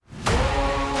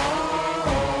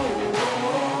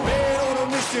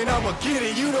mission, I'ma get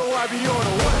it. You know I be on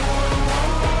the way.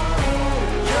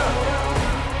 Yeah.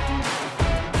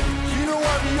 You know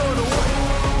I be on the way.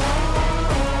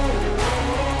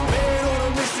 Man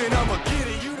on a mission, I'ma get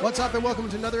it. You know What's up, and welcome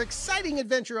to another exciting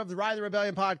adventure of the Ride the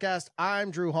Rebellion podcast. I'm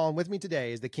Drew Hall, and with me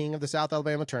today is the king of the South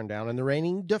Alabama Turndown and the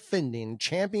reigning defending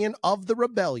champion of the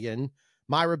rebellion,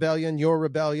 my rebellion, your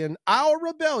rebellion, our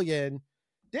rebellion,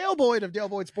 Dale Boyd of Dale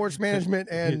Boyd Sports Management.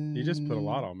 And you just put a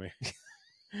lot on me.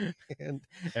 And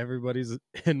everybody's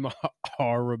in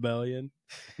our rebellion,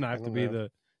 and I have to be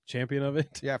the champion of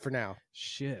it. Yeah, for now.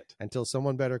 Shit. Until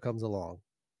someone better comes along.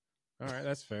 All right,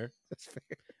 that's fair. That's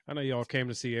fair. I know y'all came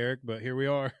to see Eric, but here we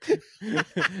are.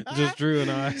 Just Drew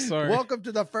and I. Sorry. Welcome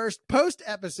to the first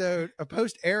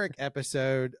post-Eric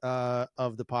episode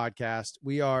of the podcast.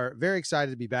 We are very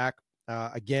excited to be back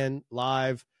again,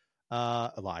 live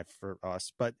for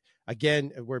us. But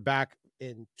again, we're back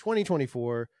in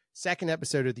 2024, second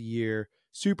episode of the year.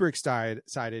 Super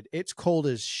excited. It's cold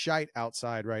as shite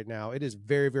outside right now. It is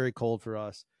very, very cold for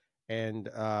us. And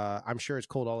I'm sure it's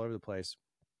cold all over the place.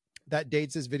 That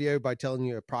dates this video by telling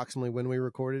you approximately when we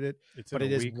recorded it, but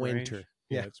it is winter. Range.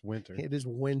 Yeah, it's winter. It is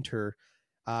winter,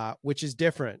 which is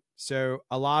different. So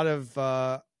a lot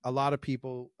of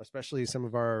people, especially some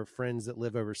of our friends that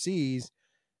live overseas,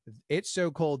 it's so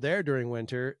cold there during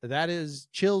winter. That is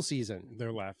chill season.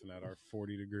 They're laughing at our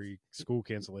 40-degree school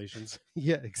cancellations.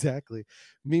 Yeah, exactly.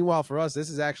 Meanwhile, for us, this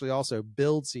is actually also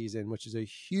build season, which is a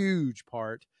huge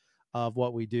part of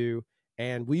what we do.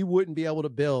 And we wouldn't be able to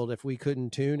build if we couldn't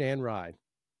tune and ride.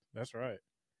 That's right.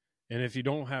 And if you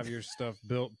don't have your stuff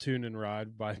built, tune and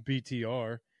ride by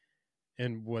BTR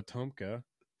in Wetumpka,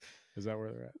 is that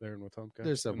where they're at? They're in Wetumpka.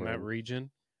 There's somewhere in that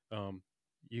region.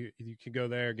 You can go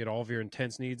there, get all of your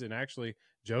intense needs. And actually,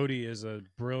 Jody is a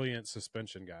brilliant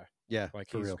suspension guy. Yeah, like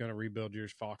he's going to rebuild your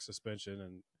Fox suspension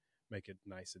and make it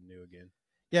nice and new again.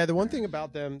 Yeah, the one thing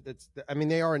about them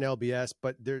they are an LBS,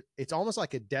 but it's almost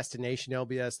like a destination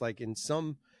LBS. Like in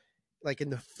in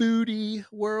the foodie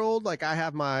world, like I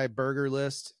have my burger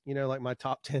list, like my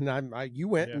top 10. You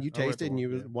went and you tasted,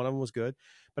 and one of them was good.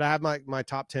 But I have my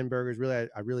top 10 burgers. Really,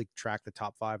 I really track the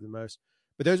top 5 the most.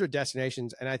 But those are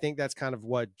destinations, and I think that's kind of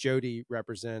what Jody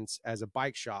represents as a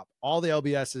bike shop. All the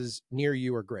LBSs near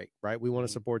you are great, right? We want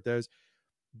to support those,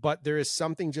 but there is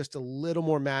something just a little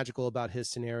more magical about his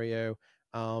scenario.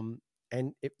 The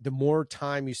more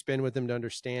time you spend with him to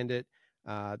understand it,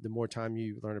 the more time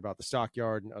you learn about the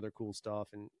stockyard and other cool stuff.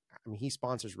 And I mean, he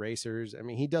sponsors racers. I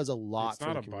mean, he does a lot. It's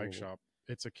not a bike shop.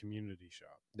 It's a community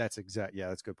shop. That's exact. Yeah,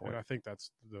 that's a good point. And I think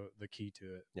that's the key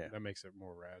to it. Yeah. That makes it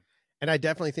more rad. And I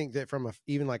definitely think that from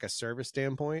even like a service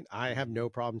standpoint, I have no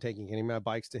problem taking any of my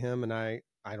bikes to him, and I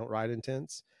don't ride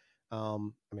intense. I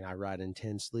ride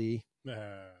intensely,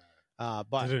 but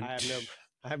I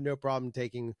have no problem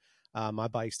taking my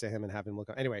bikes to him and have him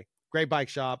look. Anyway, great bike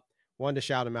shop. Wanted to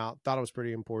shout him out. Thought it was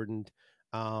pretty important.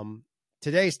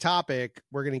 Today's topic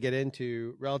we're going to get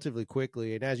into relatively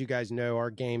quickly. And as you guys know, our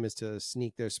game is to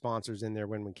sneak those sponsors in there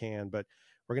when we can, but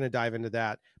we're going to dive into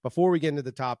that. Before we get into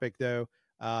the topic though,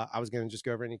 I was going to just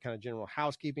go over any kind of general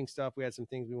housekeeping stuff. We had some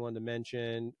things we wanted to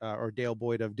mention, or Dale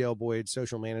Boyd of Dale Boyd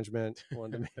Social Management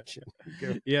wanted to mention.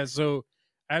 Yeah. So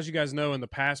as you guys know, in the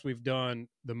past, we've done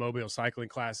the Mobile Cycling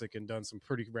Classic and done some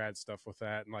pretty rad stuff with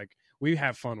that. And like, we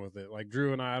have fun with it. Like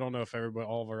Drew and I don't know if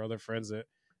all of our other friends that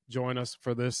join us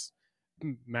for this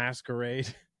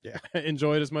masquerade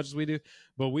enjoy it as much as we do,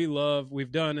 but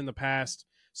we've done in the past.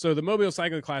 So the Mobile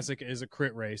Cycling Classic is a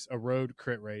crit race, a road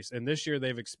crit race. And this year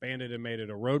they've expanded and made it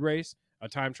a road race, a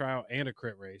time trial, and a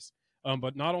crit race.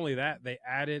 But not only that, they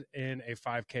added in a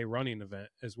 5K running event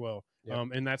as well.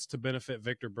 Yep. And that's to benefit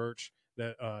Victor Birch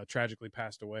that tragically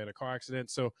passed away in a car accident.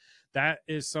 So that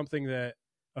is something that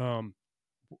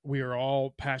we are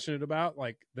all passionate about.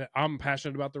 Like that, I'm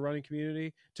passionate about the running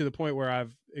community to the point where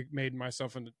I've made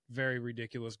myself a very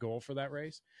ridiculous goal for that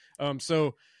race.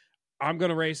 So I'm going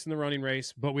to race in the running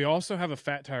race, but we also have a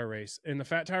fat tire race, and the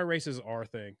fat tire race is our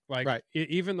thing. Like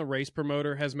even the race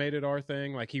promoter has made it our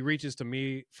thing. Like he reaches to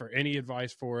me for any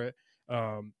advice for it.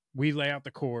 We lay out the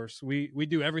course. We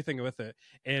do everything with it,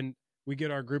 and we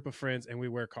get our group of friends and we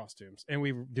wear costumes and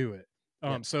we do it.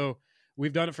 So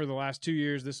we've done it for the last 2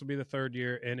 years. This will be the third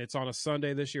year, and it's on a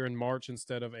Sunday this year in March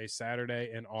instead of a Saturday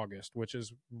in August, which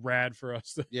is rad for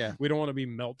us. Yeah. We don't want to be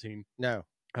melting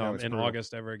in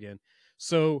August ever again.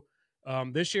 So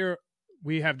this year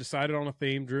we have decided on a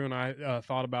theme. Drew and I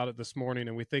thought about it this morning,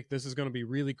 and we think this is going to be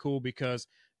really cool because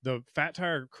the Fat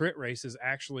Tire Crit Race is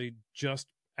actually just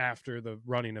after the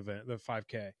running event, the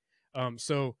 5K.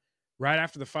 So right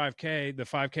after the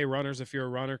 5K runners, if you're a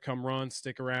runner, come run,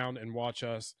 stick around and watch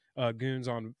us goons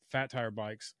on Fat Tire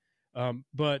bikes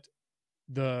But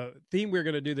the theme we're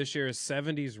going to do this year is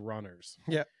 70s runners.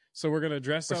 Yeah. So we're going to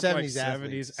dress Or up like 70s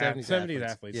 70s athletes.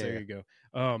 athletes. Yeah, There you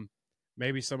go.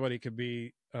 Maybe somebody could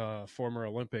be former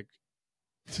Olympic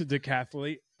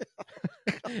decathlete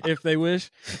if they wish,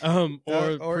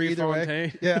 or either way.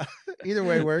 Prefontaine. Yeah, either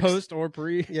way works. Post or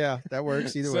pre. Yeah, that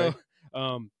works either way.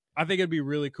 I think it'd be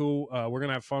really cool. We're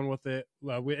gonna have fun with it.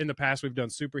 In the past, we've done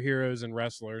superheroes and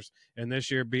wrestlers, and this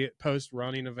year, be it post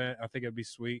running event, I think it'd be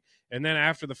sweet. And then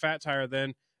after the Fat Tire,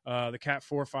 then the Cat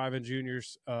 4, 5, and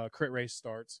juniors crit race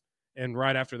starts, and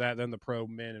right after that, then the pro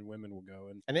men and women will go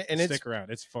and stick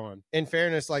around. It's fun. In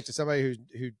fairness, like to somebody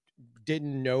who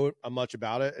didn't know much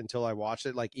about it until I watched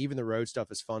it, like even the road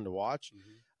stuff is fun to watch.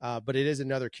 But it is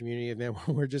another community event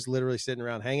where we're just literally sitting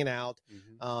around hanging out.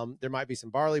 There might be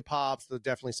some barley pops, there's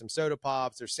definitely some soda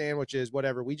pops, there's sandwiches,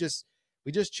 whatever. We just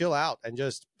chill out and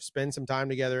just spend some time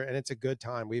together, and it's a good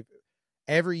time.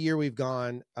 Every year we've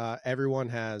gone, everyone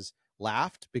has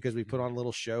laughed because we put on a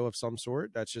little show of some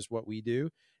sort. That's just what we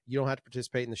do. You don't have to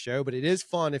participate in the show, but it is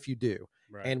fun if you do.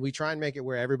 Right. And we try and make it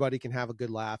where everybody can have a good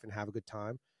laugh and have a good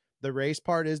time. The race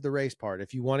part is the race part.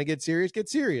 If you want to get serious, get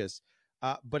serious.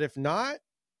 But if not,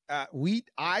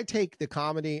 I take the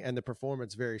comedy and the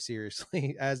performance very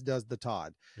seriously, as does the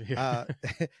Todd. Yeah.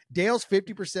 Dale's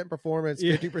 50% performance,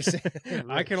 50%.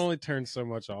 I can only turn so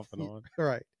much off and on.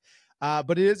 Right.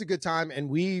 But it is a good time, and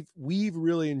we've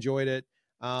really enjoyed it.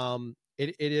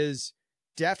 It is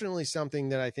definitely something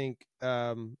that I think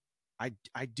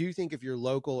I do think if you're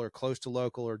local or close to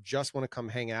local or just want to come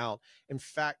hang out. In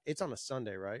fact, it's on a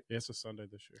Sunday, right? Yeah, it's a Sunday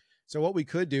this year. So what we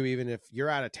could do, even if you're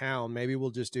out of town, maybe we'll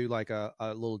just do like a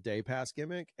little day pass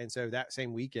gimmick. And so that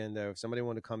same weekend, though, if somebody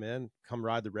wanted to come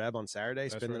ride the Reb on Saturday,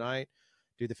 spend the night,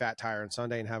 do the Fat Tire on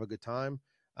Sunday and have a good time.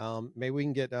 Maybe we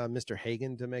can get Mr.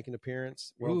 Hagan to make an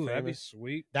appearance. Ooh, that'd be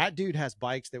sweet. That dude has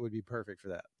bikes that would be perfect for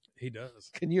that. He does.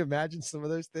 Can you imagine some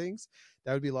of those things?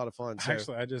 That would be a lot of fun. So,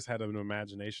 actually, I just had an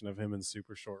imagination of him in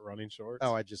super short running shorts.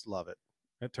 Oh, I just love it.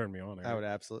 That turned me on. I would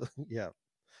absolutely, yeah.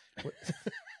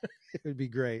 It would be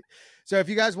great. So if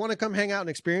you guys want to come hang out and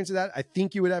experience that, I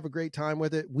think you would have a great time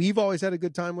with it. We've always had a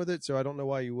good time with it, so I don't know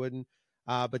why you wouldn't.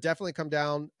 But definitely come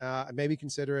down. Maybe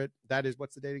consider it. That is,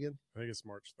 what's the date again? I think it's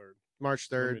March 3rd. March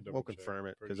 3rd. We'll confirm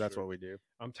it because that's what we do.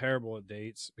 I'm terrible at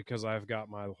dates because I've got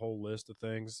my whole list of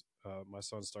things. My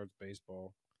son starts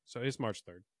baseball. So it's March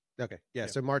 3rd. Okay. Yeah.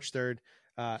 So March 3rd,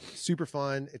 super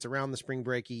fun. It's around the spring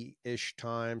breaky-ish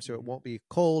time. So it won't be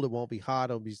cold. It won't be hot.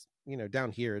 It'll be,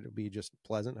 down here, it'll be just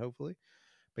pleasant, hopefully.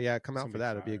 But yeah, come out for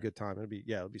that. It'll be a good time.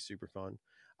 It'll be super fun.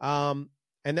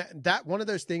 And that one of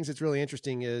those things that's really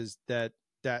interesting is that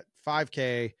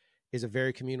 5K is a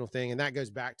very communal thing. And that goes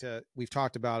back to, we've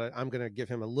talked about it. I'm going to give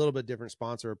him a little bit different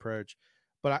sponsor approach,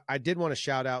 but I did want to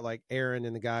shout out like Aaron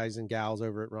and the guys and gals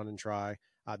over at Run and Try.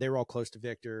 They were all close to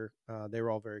Victor. They were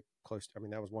all very close.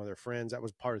 That was one of their friends. That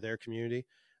was part of their community.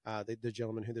 The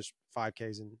gentleman who this 5K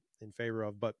is in favor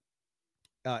of. But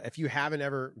if you haven't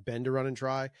ever been to Run and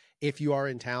Try, if you are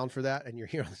in town for that and you're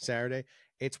here on Saturday,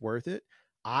 it's worth it.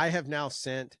 I have now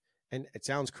sent, and it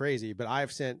sounds crazy, but I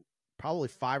have sent probably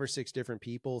 5 or 6 different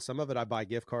people. Some of it I buy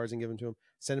gift cards and give them to them,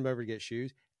 send them over to get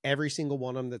shoes. Every single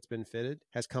one of them that's been fitted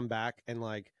has come back and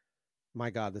like,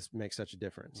 my God, this makes such a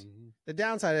difference. The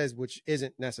downside is, which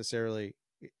isn't necessarily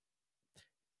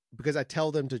because I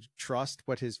tell them to trust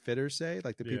what his fitters say,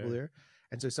 like the people there.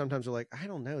 And so sometimes they're like, I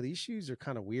don't know, these shoes are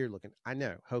kind of weird looking. I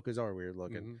know Hoka's are weird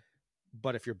looking,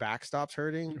 but if your back stops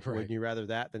hurting, wouldn't you rather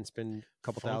that than spend a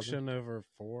couple Function thousand over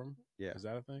form? Yeah. Is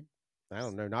that a thing? I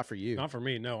don't know. Not for you. Not for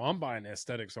me. No, I'm buying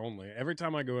aesthetics only. Every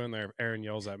time I go in there, Aaron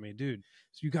yells at me, dude,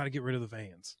 so you got to get rid of the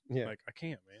Vans. Yeah. Like, I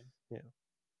can't, man. Yeah.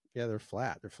 Yeah, they're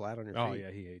flat. They're flat on your feet. Oh,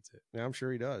 yeah, he hates it. Yeah, I'm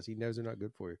sure he does. He knows they're not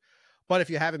good for you. But if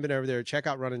you haven't been over there, check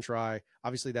out Run and Try.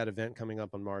 Obviously, that event coming up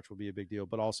in March will be a big deal.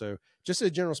 But also, just as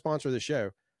a general sponsor of the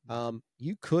show,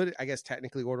 you could, I guess,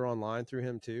 technically order online through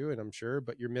him too, and I'm sure,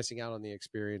 but you're missing out on the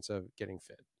experience of getting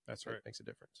fit. That's right. It makes a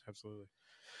difference. Absolutely.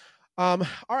 All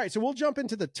right, so we'll jump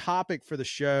into the topic for the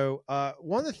show.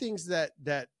 One of the things that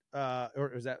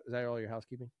or is that all your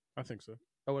housekeeping? I think so.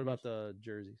 Oh, what about the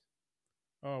jerseys?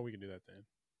 Oh, we can do that then.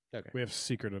 Okay. We have a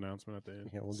secret announcement at the end.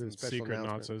 Yeah, we'll do a special secret,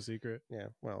 announcement. Not so secret. Yeah,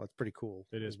 well, it's pretty cool.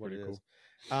 It is pretty cool.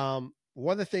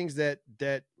 One of the things that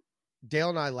Dale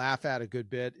and I laugh at a good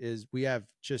bit is we have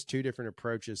just 2 different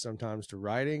approaches sometimes to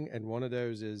riding, and one of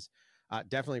those is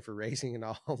definitely for racing, and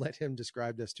I'll let him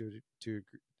describe this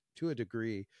to a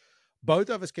degree. Both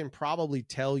of us can probably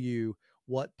tell you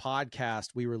what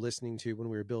podcast we were listening to when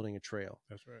we were building a trail.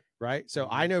 That's right. Right. So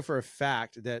I know for a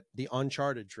fact that the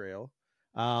Uncharted trail,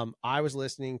 I was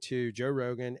listening to Joe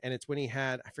Rogan, and it's when he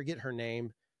had, I forget her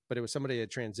name, but it was somebody that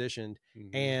transitioned,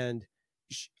 Mhm. and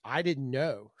I didn't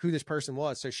know who this person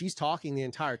was. So she's talking the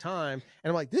entire time, and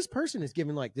I'm like, this person is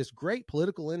giving like this great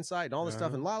political insight and all this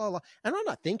stuff, and la la la. And I'm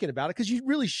not thinking about it because you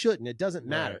really shouldn't. It doesn't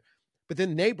matter. Right. But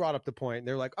then they brought up the point.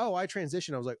 They're like, "Oh, I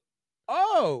transitioned." I was like,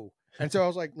 "Oh." And so I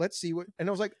was like, let's see what, and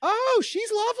I was like, oh,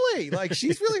 she's lovely. Like,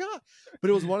 she's really hot. But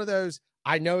it was one of those,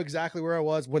 I know exactly where I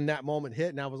was when that moment hit.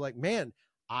 And I was like, man,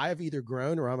 I've either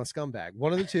grown or I'm a scumbag.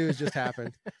 One of the two has just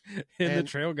happened. and the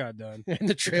trail got done. And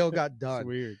the trail got It's done.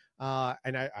 weird.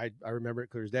 And I remember it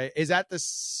clear as day. Is that the,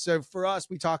 so for us,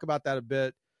 we talk about that a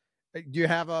bit. Do you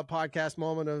have a podcast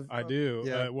moment of? I do.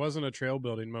 Yeah. It wasn't a trail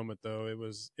building moment though. It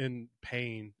was in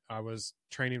pain. I was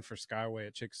training for Skyway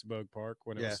at Chickasaw Park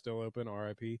when it was still open.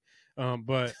 RIP.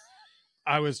 But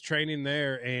I was training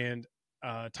there, and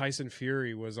Tyson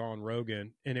Fury was on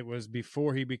Rogan, and it was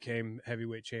before he became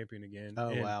heavyweight champion again. Oh,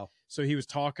 and wow. So he was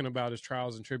talking about his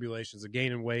trials and tribulations of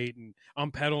gaining weight, and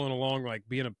I'm pedaling along like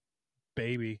being a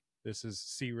baby. This is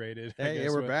C-rated. Hey,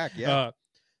 we're back. Yeah.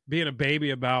 Being a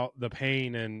baby about the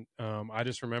pain, and I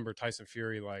just remember Tyson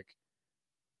Fury like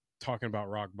talking about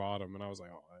rock bottom, and I was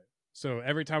like, all right. So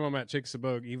every time I'm at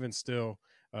Chickasaw, even still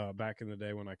back in the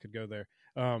day when I could go there,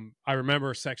 I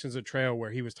remember sections of trail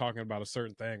where he was talking about a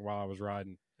certain thing while I was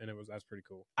riding, and that's pretty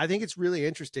cool. I think it's really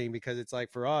interesting because it's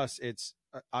like, for us, it's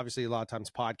obviously a lot of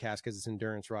times podcasts because it's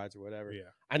endurance rides or whatever. Yeah.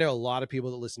 I know a lot of people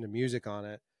that listen to music on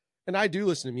it. And I do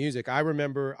listen to music. I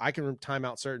remember I can time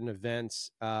out certain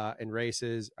events and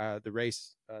races. The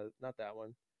race, not that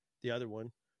one, the other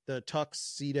one, the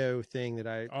tuxedo thing that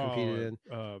I competed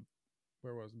in.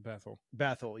 Where was it?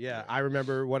 Bethel, yeah. I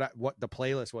remember what the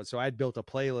playlist was. So I had built a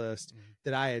playlist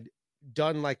that I had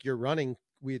done, like your running.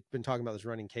 We had been talking about this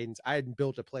running cadence. I had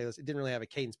built a playlist. It didn't really have a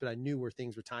cadence, but I knew where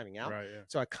things were timing out. Right, yeah.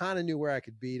 So I kind of knew where I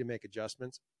could be to make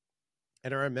adjustments.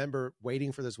 And I remember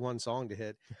waiting for this one song to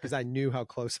hit because I knew how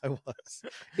close I was.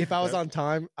 If I was on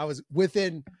time, I was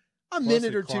within a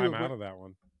minute or two. Out of that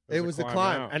one. It was the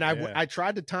climb. out. And I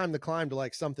tried to time the climb to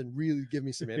like something really give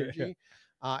me some energy.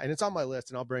 And it's on my list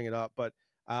and I'll bring it up. But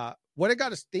what it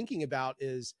got us thinking about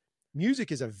is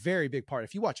music is a very big part.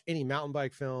 If you watch any mountain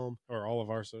bike film or all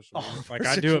of our social media, like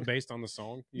I do it based on the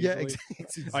song. Usually. Yeah,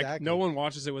 exactly. Like no one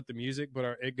watches it with the music,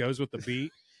 but it goes with the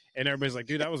beat. And everybody's like,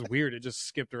 dude, that was weird. It just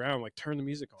skipped around. Like, turn the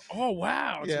music on. Oh,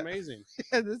 wow. It's amazing.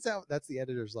 Yeah, that's the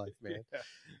editor's life, man. Yeah.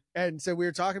 And so we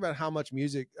were talking about how much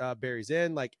music buries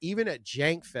in. Like, even at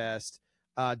Jank Fest,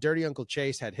 Dirty Uncle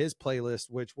Chase had his playlist,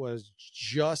 which was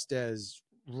just as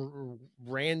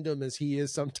random as he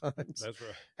is sometimes. That's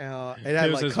right. It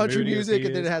had like country music,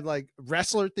 and then it had like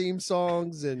wrestler theme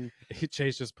songs. And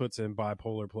Chase just puts in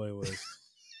bipolar playlist.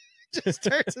 Just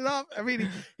turns it off. I mean,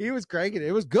 he was cranking it.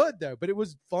 It was good though, but it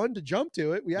was fun to jump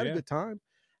to it. We had a good time.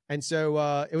 And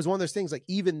so it was one of those things, like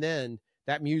even then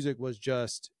that music was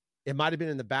just, it might've been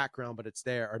in the background, but it's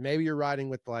there. Or maybe you're riding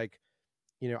with like,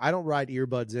 I don't ride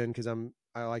earbuds in because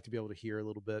I like to be able to hear a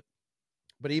little bit,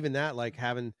 but even that, like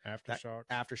having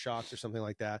aftershocks or something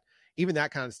like that, even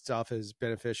that kind of stuff is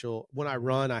beneficial. When I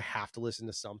run, I have to listen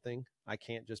to something. I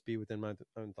can't just be within my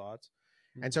own thoughts.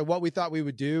 Mm-hmm. And so what we thought we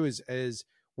would do is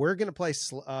we're going to play,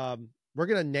 we're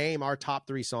going to name our top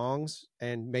 3 songs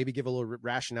and maybe give a little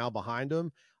rationale behind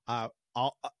them.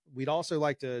 We'd also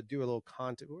like to do a little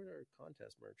contest. Where did our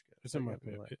contest merch go? It's in my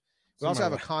We also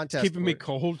have a contest. Keeping me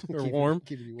cold or warm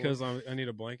because I need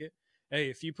a blanket. Hey,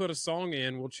 if you put a song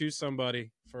in, we'll choose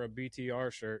somebody for a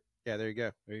BTR shirt. Yeah, there you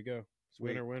go. There you go.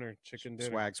 Winner, chicken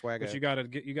dinner. Swag. But you got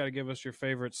to give us your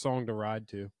favorite song to ride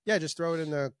to. Yeah, just throw it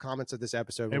in the comments of this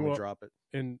episode when we drop it.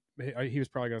 And he was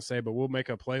probably going to say, but we'll make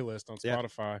a playlist on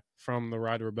Spotify from the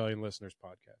Ride to Rebellion Listeners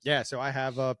podcast. Yeah, so I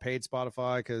have a paid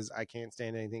Spotify because I can't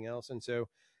stand anything else, and so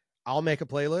I'll make a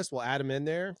playlist. We'll add them in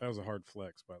there. That was a hard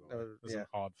flex, by the way. That's an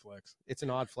odd flex. It's an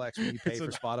odd flex when you pay for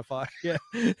Spotify. Yeah,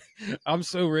 I'm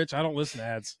so rich, I don't listen to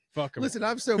ads. Fuck them. Listen,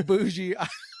 I'm so bougie.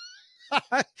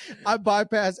 I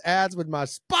bypass ads with my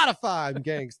Spotify. I'm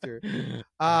gangster.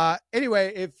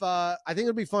 Anyway, if I think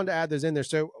it'll be fun to add those in there.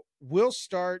 So we'll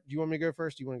start. Do you want me to go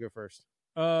first? Do you want to go first?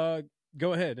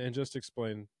 Go ahead and just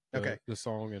explain the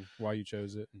song and why you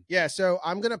chose it. Yeah, so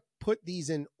I'm gonna put these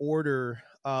in order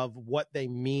of what they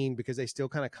mean because they still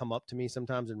kind of come up to me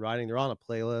sometimes in writing. They're on a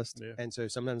playlist, and so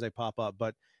sometimes they pop up.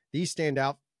 But these stand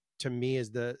out to me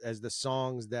as the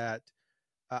songs that.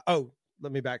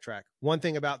 Let me backtrack. One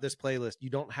thing about this playlist, you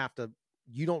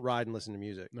don't ride and listen to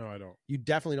music. No, I don't. You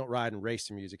definitely don't ride and race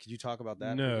to music. Could you talk about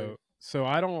that? No. So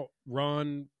I don't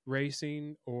run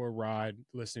racing or ride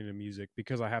listening to music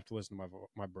because I have to listen to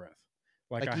my breath.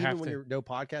 Like I even have when to. you're no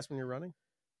podcast when you're running.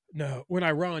 No, when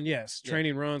I run, yes,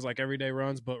 training runs, like everyday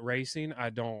runs, but racing, I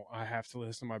don't. I have to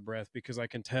listen to my breath because I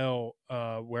can tell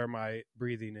where my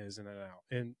breathing is in and out.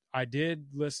 And I did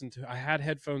listen to. I had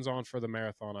headphones on for the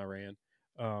marathon I ran,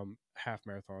 half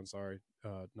marathon. Sorry,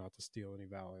 not to steal any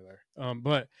valor there.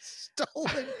 But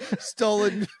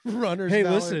stolen runners. Hey,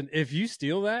 valor. listen, if you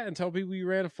steal that and tell people you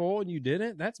ran a full and you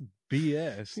didn't, that's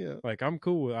BS. Yeah. Like I'm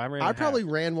cool with. I probably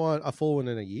ran a full one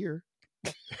in a year.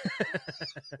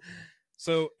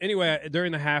 So anyway,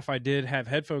 during the half, I did have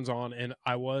headphones on, and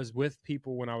I was with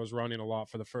people when I was running a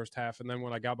lot for the first half. And then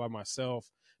when I got by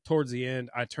myself towards the end,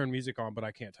 I turned music on, but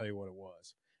I can't tell you what it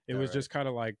was. It was just kind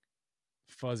of like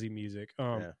fuzzy music.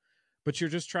 But you're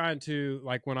just trying to,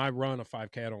 like when I run a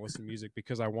 5K, I don't listen to music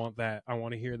because I want that. I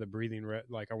want to hear the breathing.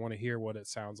 Like I want to hear what it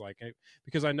sounds like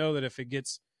because I know that if it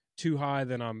gets too high,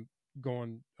 then I'm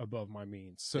going above my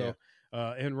means. So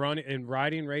in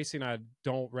riding, racing, I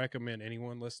don't recommend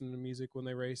anyone listening to music when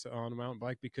they race on a mountain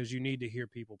bike because you need to hear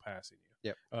people passing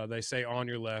you. They say on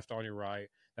your left, on your right.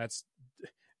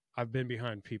 I've been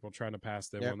behind people trying to pass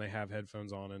them when they have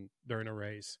headphones on and during a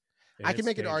race. I can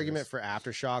make an argument for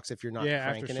aftershocks if you're not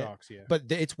cranking aftershocks, it. But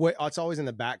it's always in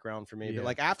the background for me. But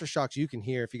like aftershocks, you can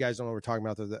hear if you guys don't know what we're talking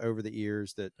about the over the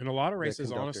ears that. And a lot of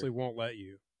races honestly won't let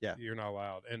you. Yeah, you're not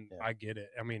allowed, and I get it.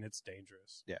 I mean, it's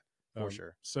dangerous. Yeah, for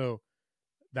sure. So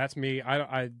that's me.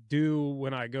 I do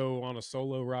when I go on a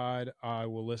solo ride, I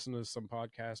will listen to some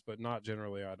podcasts, but not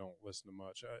generally. I don't listen to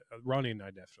much. Running, I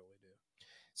definitely do.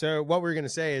 So what we're going to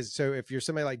say is, so if you're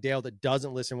somebody like Dale that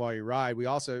doesn't listen while you ride, I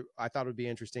thought it would be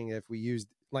interesting if we used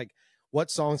like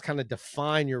what songs kind of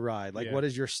define your ride, like what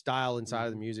is your style inside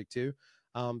of the music too,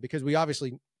 because we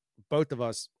obviously both of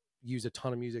us use a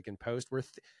ton of music in post.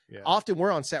 Often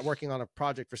we're on set working on a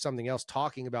project for something else,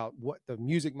 talking about what the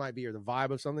music might be or the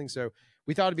vibe of something. So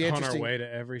we thought it'd be interesting. On our way to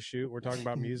every shoot, we're talking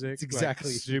about music.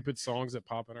 Exactly. Like stupid songs that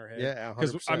pop in our head. Yeah,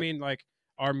 because I mean, like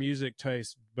our music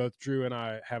taste, both Drew and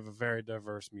I have a very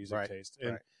diverse music taste,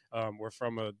 and we're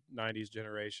from a '90s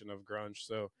generation of grunge,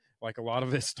 so like a lot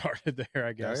of it started there,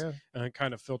 I guess, and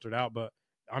kind of filtered out. But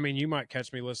I mean, you might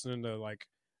catch me listening to like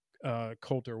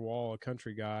Coulter Wall, a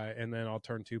country guy, and then I'll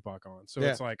turn Tupac on. So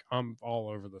it's like I'm all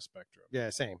over the spectrum. Yeah,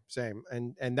 same.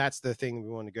 And that's the thing we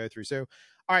want to go through. So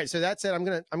all right, so that said, I'm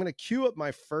gonna queue up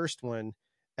my first one.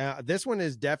 This one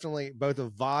is definitely both a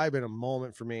vibe and a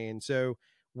moment for me. And so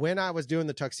when I was doing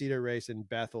the tuxedo race in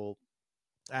Bethel,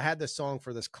 I had this song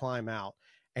for this climb out,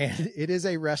 and it is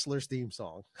a wrestler's theme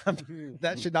song.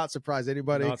 That should not surprise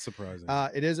anybody. Not surprising.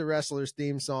 It is a wrestler's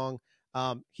theme song.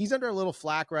 He's under a little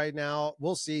flack right now.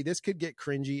 We'll see. This could get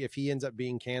cringy if he ends up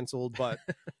being canceled, but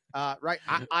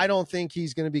I don't think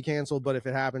he's going to be canceled, but if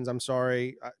it happens, I'm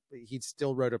sorry. He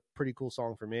still wrote a pretty cool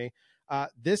song for me.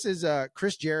 This is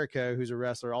Chris Jericho, who's a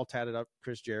wrestler, all tatted up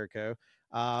Chris Jericho.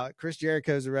 Chris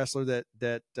Jericho is a wrestler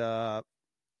that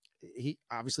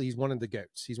he's one of the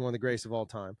GOATs. He's one of the greatest of all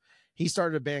time. He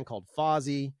started a band called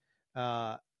Fozzy.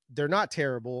 They're not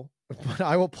terrible, but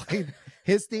I will play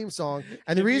his theme song.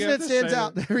 And the reason it stands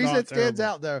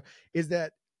out, though, is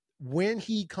that when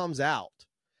he comes out,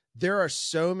 there are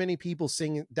so many people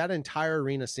singing. That entire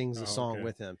arena sings the song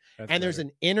with him. And there's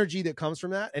an energy that comes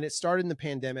from that. And it started in the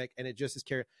pandemic, and it just is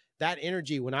carried. That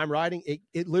energy, when I'm riding,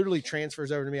 it literally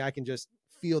transfers over to me. I can just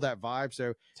feel that vibe.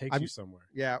 So takes you somewhere.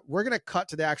 Yeah, we're going to cut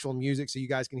to the actual music so you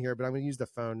guys can hear it, but I'm going to use the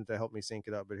phone to help me sync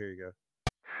it up. But here you go.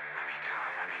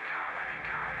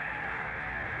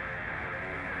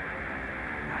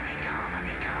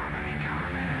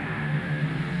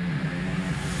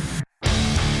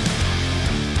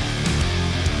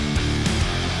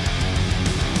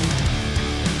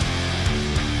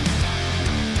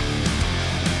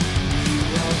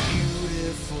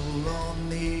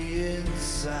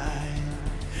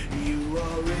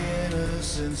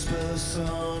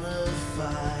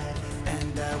 Personified,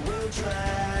 and I will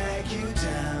drag you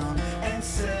down and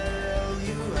sell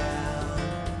you out.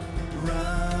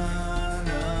 Run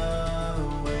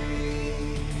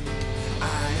away.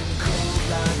 I am cold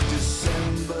like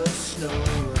December snow.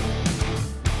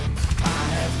 I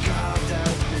have carved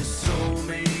out this soul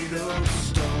made of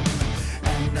stone,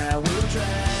 and I will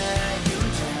drag you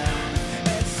down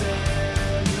and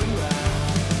sell you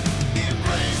out.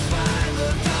 Embraced by the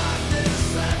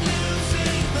darkness, I'm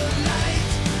losing the light.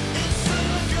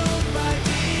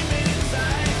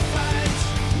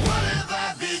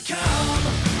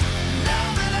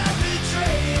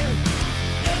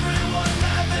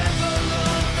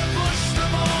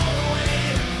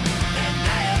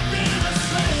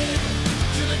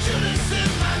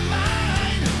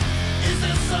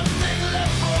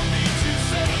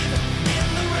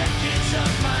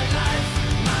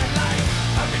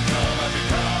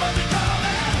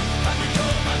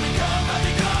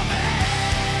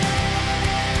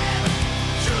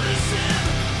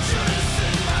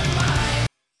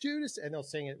 and they'll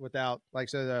sing it without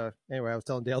anyway, I was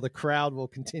telling Dale the crowd will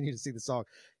continue to see the song.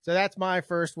 So that's my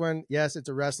first one. Yes, it's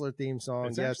a wrestler theme song.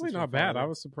 It's yes, actually it's not from bad. Fargo. I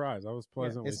was surprised. I was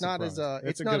pleasantly It's not surprised. as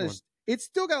It's a not good as it's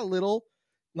still got a little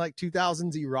like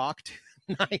 2000s rock,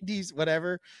 90s,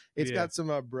 whatever. It's got some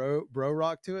bro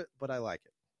rock to it, but I like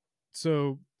it.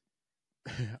 So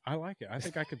I like it. I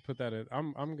think I could put that in.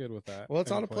 I'm good with that. Well,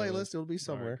 it's in on the a playlist. It'll be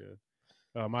somewhere.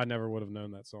 All right, good. I never would have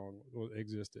known that song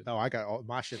existed. Oh, I got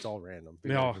my shit's all random.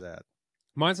 No. For that.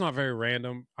 Mine's not very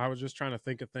random. I was just trying to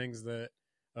think of things that,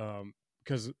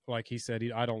 because like he said,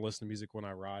 I don't listen to music when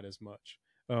I ride as much.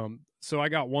 So I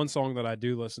got one song that I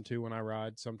do listen to when I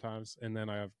ride sometimes, and then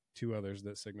I have two others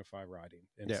that signify riding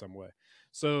in some way.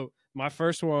 So my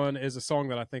first one is a song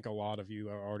that I think a lot of you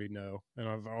already know, and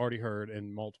I've already heard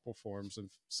in multiple forms and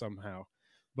somehow.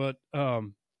 But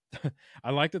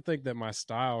I like to think that my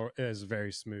style is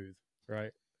very smooth,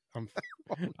 right?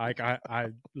 I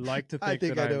like to think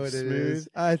that I'm smooth.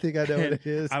 I think I know what it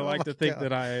is. I like to think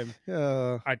that I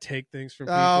am. I take things from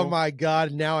people. Oh my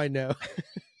God! Now I know.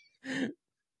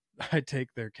 I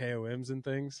take their KOMs and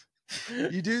things.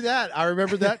 You do that. I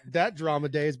remember that drama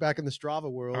days back in the Strava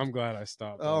world. I'm glad I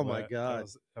stopped. Oh my God.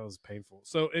 That was painful.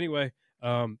 So anyway,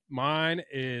 mine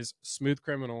is Smooth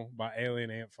Criminal by Alien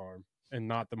Ant Farm and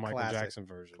not the Michael Jackson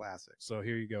version. Classic. So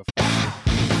here you go.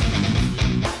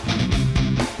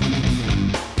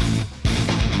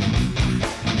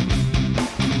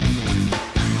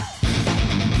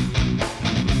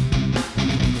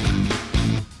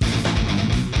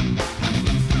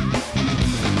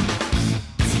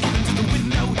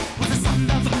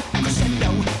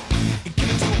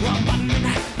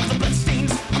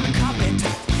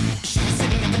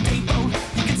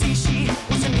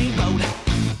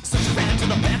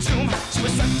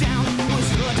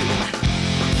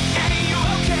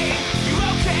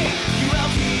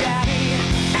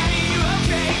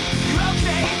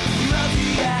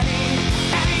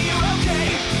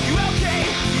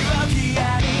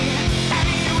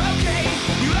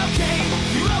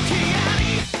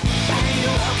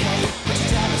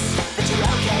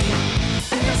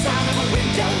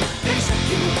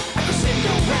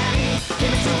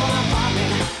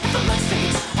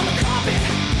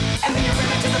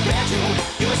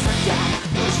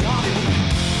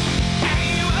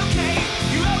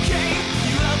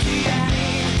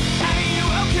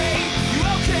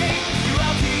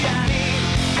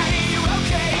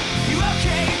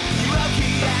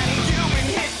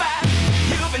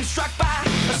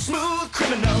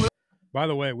 By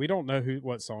the way, we don't know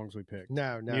what songs we picked.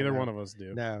 No, neither one of us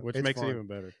do. No, which it's makes fun. it even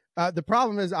better. The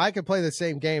problem is I could play the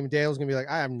same game. Dale's gonna be like,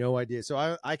 I have no idea. So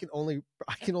I can only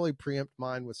preempt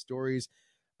mine with stories.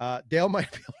 Dale might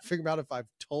be able to figure out if I've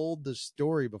told the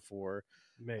story before.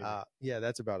 Maybe. Yeah,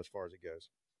 that's about as far as it goes.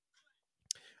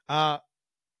 I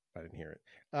didn't hear it.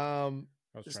 I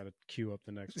was trying to queue up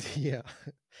the next one. Yeah.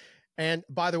 And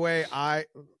by the way, I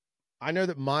know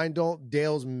that mine don't.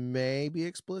 Dale's may be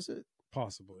explicit.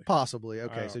 Possibly.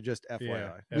 Okay, so just FYI.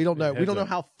 Yeah, we don't know. We don't know up.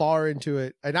 how far into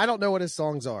it, and I don't know what his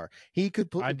songs are. He could.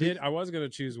 I was going to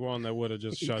choose one that would have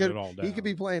just shut it all down. He could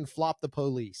be playing "Flop the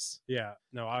Police." Yeah.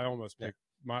 No, I almost picked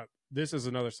my. This is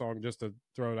another song just to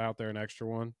throw it out there, an extra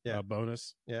one. Yeah.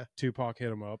 Bonus. Yeah. Tupac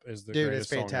Hit 'Em Up is the dude.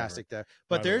 greatest It's fantastic song though.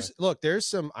 But there's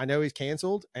some. I know he's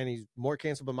canceled, and he's more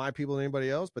canceled by my people than anybody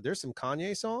else. But there's some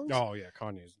Kanye songs. Oh yeah,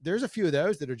 Kanye's. There's a few of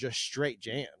those that are just straight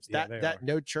jams. Yeah, that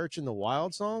No Church in the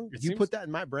Wild song. You put that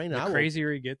in my brain. The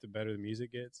crazier you get, the better the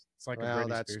music gets. It's like a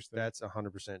Britney Spears thing. That's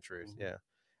 100% truth. Mm-hmm. Yeah.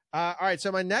 All right. So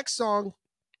my next song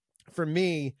for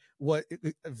me,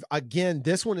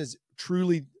 this one is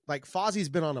truly like Fozzie's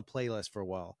been on a playlist for a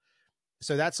while.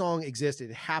 So that song existed.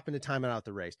 It happened to time it out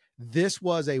the race. This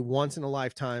was a once in a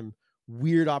lifetime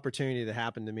weird opportunity that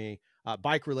happened to me,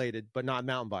 bike related, but not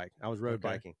mountain bike. I was road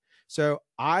biking. So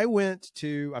I've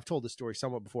told this story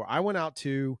somewhat before. I went out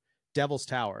to Devil's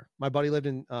Tower. My buddy lived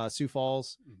in Sioux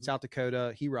Falls, South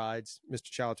Dakota. He rides.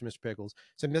 Shout out to Mr. Pickles.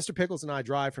 So Mr. Pickles and I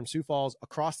drive from Sioux Falls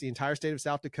across the entire state of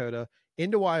South Dakota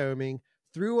into Wyoming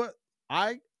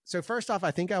so first off,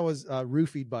 I think I was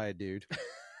roofied by a dude.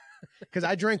 Because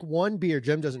I drank one beer.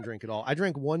 Jim doesn't drink at all. I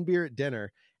drank one beer at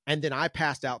dinner, and then I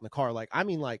passed out in the car.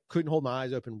 Couldn't hold my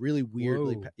eyes open. Really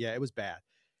weirdly. Whoa. Yeah, it was bad.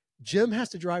 Jim has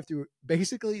to drive through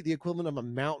basically the equivalent of a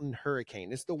mountain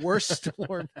hurricane. It's the worst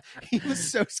storm. He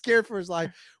was so scared for his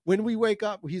life. When we wake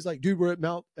up, he's like, dude, we're at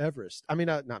Mount Everest. I mean,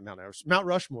 not Mount Everest, Mount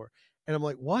Rushmore. And I'm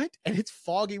like, what? And it's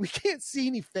foggy. We can't see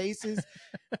any faces.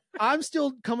 I'm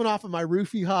still coming off of my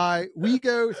roofie high. We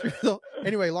go through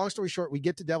anyway, long story short, we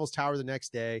get to Devil's Tower the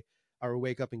next day, or we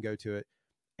wake up and go to it,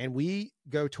 and we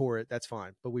go tour it. That's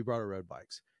fine. But we brought our road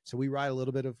bikes. So we ride a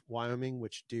little bit of Wyoming,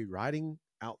 which, dude, riding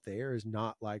out there is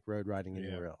not like road riding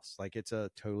anywhere Yeah. else. Like it's a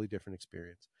totally different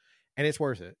experience, and it's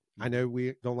worth it. I know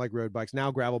we don't like road bikes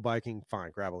now. Gravel biking,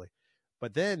 fine, gravelly,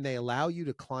 but then they allow you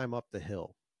to climb up the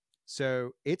hill.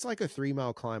 So it's like a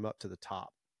 3-mile climb up to the top,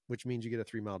 which means you get a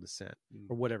 3-mile descent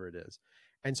or whatever it is.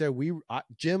 And so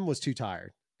Jim was too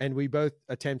tired, and we both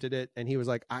attempted it, and he was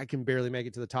like, I can barely make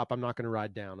it to the top. I'm not going to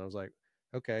ride down. I was like,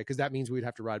 okay, because that means we'd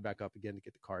have to ride back up again to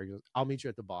get the car. He goes, I'll meet you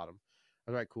at the bottom.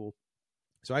 I was like, cool.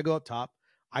 So I go up top,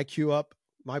 I queue up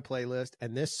my playlist,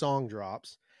 and this song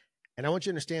drops. And I want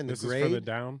you to understand the grade is for the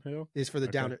downhill. Is for the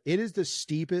Okay. downhill. It is the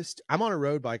steepest. I'm on a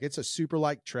road bike. It's a super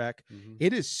light trek. Mhm.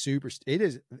 It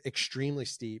is extremely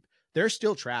steep. There's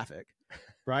still traffic,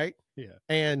 right? Yeah.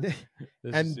 And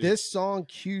this song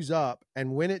queues up,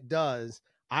 and when it does,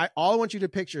 all I want you to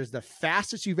picture is the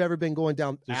fastest you've ever been going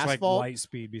down just like asphalt, light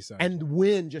speed beside and you.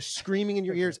 wind just screaming in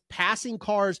your ears, passing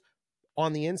cars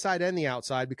on the inside and the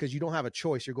outside because you don't have a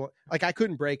choice. You're going like I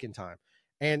couldn't brake in time,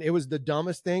 and it was the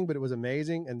dumbest thing, but it was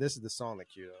amazing. And this is the song that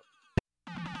queued up.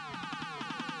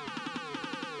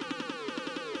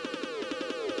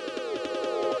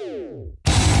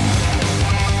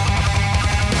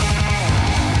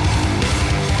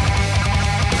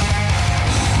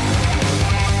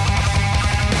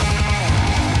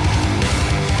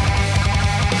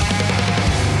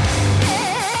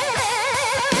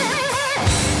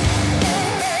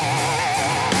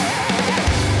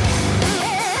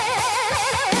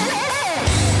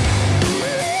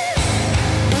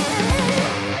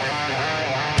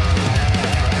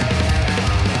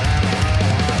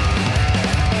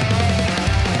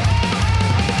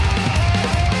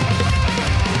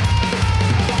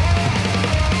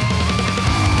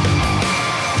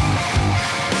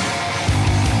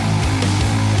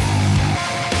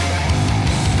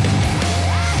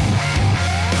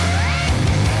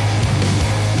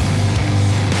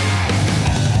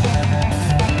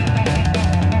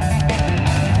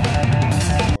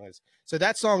 So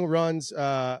that song runs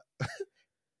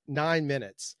 9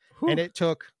 minutes, and it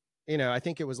took, I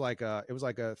think it was like a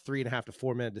 3.5 to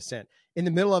 4 minute descent. In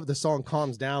the middle of the song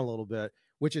calms down a little bit,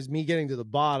 which is me getting to the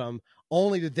bottom,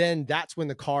 only to then that's when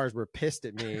the cars were pissed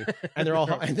at me, and they're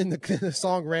all, and then the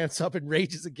song ramps up and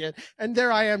rages again, and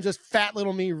there I am, just fat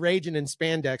little me raging in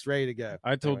spandex, ready to go.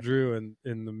 I told Anyway. Drew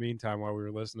in the meantime while we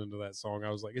were listening to that song,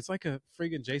 I was like, it's like a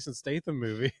freaking Jason Statham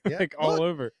movie, Yeah. like all Well,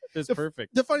 over. It's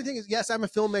perfect. The funny thing is, yes, I'm a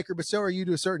filmmaker, but so are you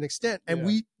to a certain extent. And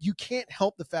Yeah. you can't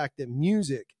help the fact that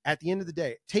music, at the end of the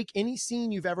day, take any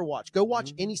scene you've ever watched, go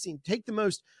watch any scene, take the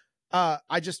most,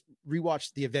 I just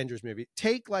rewatched the Avengers movie.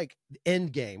 Take like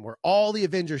Endgame, where all the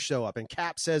Avengers show up and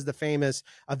Cap says the famous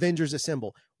Avengers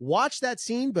Assemble. Watch that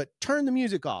scene, but turn the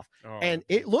music off. Oh, And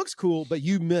it looks cool, but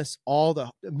you miss all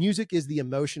the music is the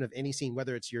emotion of any scene,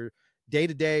 whether it's your day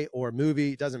to day or a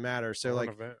movie, it doesn't matter. So or an like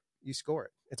event. you score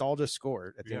it. It's all just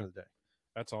scored at the end of the day.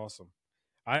 That's awesome.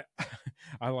 I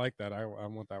like that. I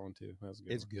want that one too. That's a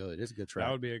good. It's one. good. It's a good track.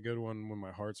 That would be a good one when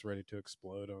my heart's ready to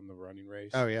explode on the running race.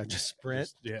 Oh yeah, just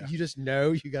sprint. Yeah. You just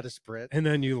know you got to sprint. And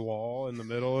then you lull in the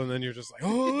middle, and then you're just like,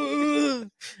 oh,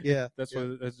 Yeah, that's what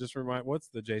it just remind. What's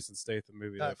the Jason Statham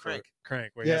movie? That Crank.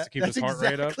 Crank, where he has to keep his heart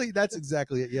rate up. That's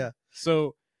exactly it. Yeah.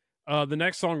 So, the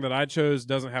next song that I chose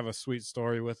doesn't have a sweet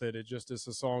story with it. It's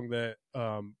a song that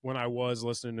when I was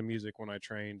listening to music when I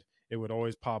trained, it would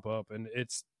always pop up, and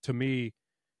it's to me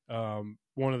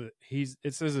one of the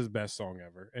it's his best song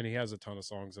ever, and he has a ton of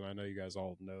songs, and I know you guys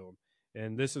all know him.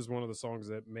 And this is one of the songs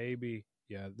that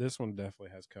this one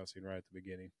definitely has cussing right at the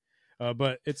beginning,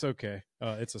 but it's okay.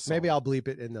 It's a song. Maybe I'll bleep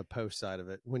it in the post side of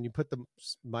it when you put the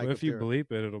mic. But if you there.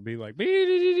 bleep it, it'll be like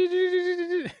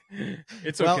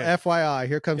it's okay. Well, FYI,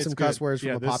 here comes It's some good. cuss words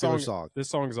from a this popular song. This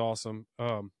song's awesome.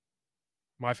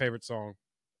 My favorite song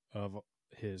of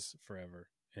his forever,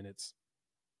 and it's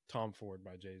Tom Ford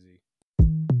by Jay-Z.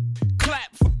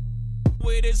 Clap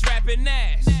with his rapping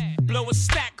ass. Blow a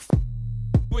stack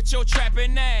with your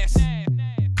trapping ass.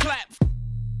 Clap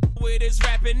with his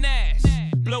rapping ass.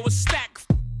 Blow a stack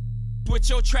with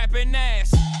your trapping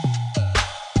ass.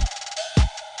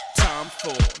 Tom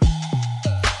Ford.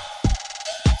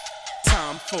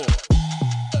 Tom Ford.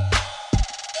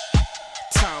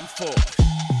 Tom Ford.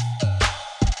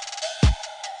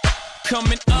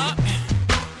 Coming up,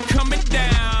 coming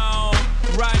down.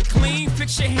 Ride clean,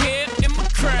 fix your hair in my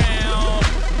crown.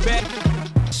 Bad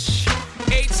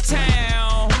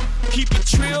H-Town. Keep it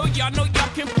trill, y'all know y'all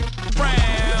can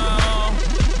round.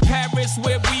 Paris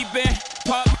where we been,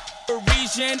 pop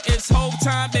Parisian. It's whole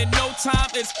time, then no time.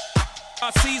 It's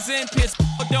our season. Piss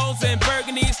Bordeaux and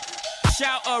Burgundies.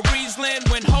 Shout a Riesling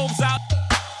when hoes out.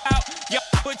 Y'all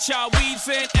put y'all weaves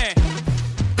in and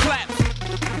clap.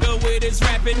 Go with his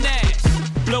rapping ass.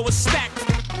 Blow a stack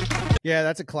Yeah,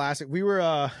 that's a classic. We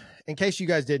were, in case you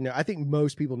guys didn't know, I think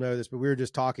most people know this, but we were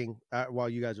just talking while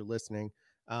you guys are listening,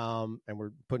 and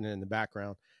we're putting it in the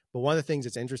background. But one of the things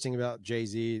that's interesting about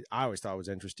Jay-Z, I always thought was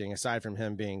interesting, aside from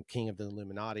him being king of the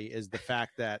Illuminati, is the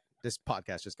fact that this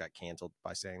podcast just got canceled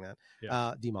by saying that.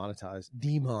 Yeah. Demonetized.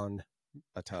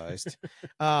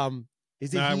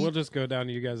 Is Nah, we'll just go down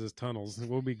to you guys' tunnels.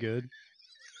 We'll be good.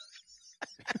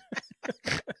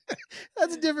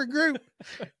 That's a different group.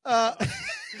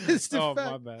 It's My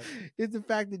fact, bad. It's the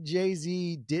fact that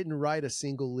Jay-Z didn't write a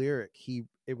single lyric.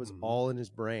 It was all in his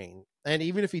brain. And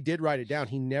even if he did write it down,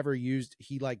 he never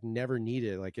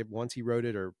needed it. Like once he wrote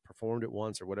it or performed it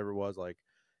once or whatever it was, like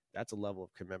that's a level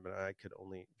of commitment I could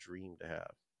only dream to have.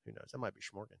 Who knows? That might be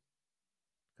Schmorgan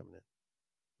coming in.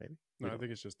 Maybe. No, I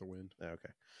think it's just the wind. Okay.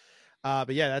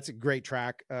 But yeah, that's a great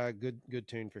track. Good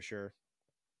tune for sure.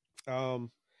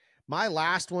 My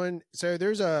last one. So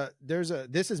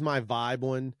this is my vibe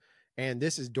one, and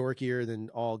this is dorkier than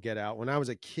all get out. When I was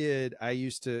a kid, I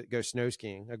used to go snow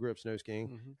skiing. I grew up snow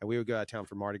skiing, and we would go out of town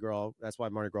for Mardi Gras. That's why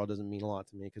Mardi Gras doesn't mean a lot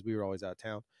to me, because we were always out of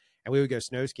town, and we would go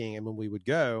snow skiing. And when we would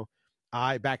go,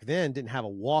 I back then didn't have a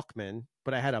Walkman,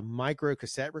 but I had a micro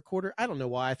cassette recorder. I don't know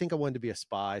why. I think I wanted to be a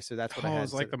spy, so that's what I had. It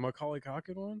was like the Macaulay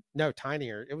Culkin one? No,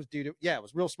 tinier. It was, dude. It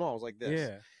was real small. It was like this.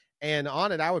 Yeah. And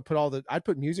on it, I would I'd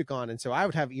put music on. And so I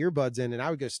would have earbuds in and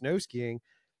I would go snow skiing.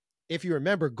 If you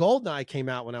remember, Goldeneye came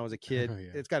out when I was a kid. Oh,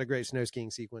 yeah. It's got a great snow skiing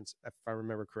sequence, if I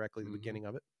remember correctly, the beginning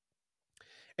of it.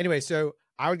 Anyway, so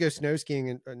I would go snow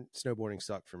skiing and snowboarding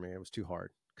sucked for me. It was too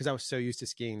hard because I was so used to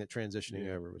skiing that transitioning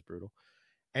over was brutal.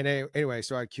 And anyway,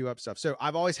 so I'd queue up stuff. So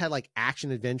I've always had like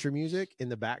action adventure music in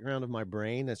the background of my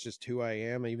brain. That's just who I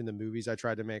am. Even the movies I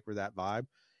tried to make were that vibe.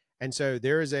 And so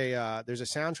there's a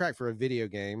soundtrack for a video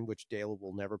game, which Dale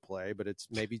will never play, but it's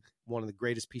maybe one of the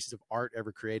greatest pieces of art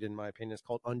ever created, in my opinion. It's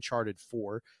called Uncharted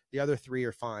 4. The other 3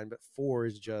 are fine, but 4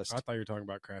 is just... I thought you were talking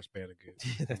about Crash Bandicoot.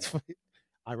 That's funny.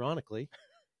 Ironically,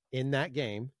 in that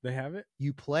game, They have it?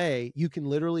 you can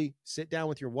literally sit down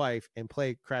with your wife and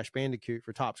play Crash Bandicoot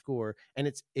for top score, and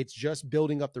it's just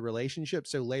building up the relationship.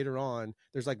 So later on,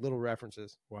 there's like little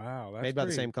references Wow. That's made by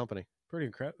the same company. Pretty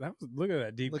incredible. Look at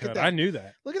that deep Look at cut. that. I knew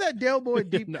that. Look at that Dale Boy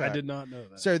deep No, cut. I did not know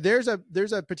that. So there's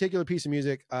a particular piece of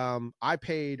music I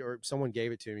paid, or someone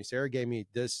gave it to me. Sarah gave me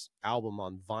this album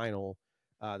on vinyl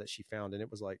that she found, and it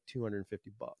was like $250.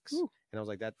 Ooh. And I was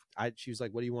like, she was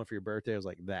like, what do you want for your birthday? I was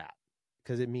like, that,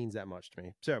 because it means that much to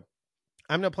me. So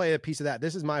I'm gonna play a piece of that.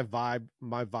 This is my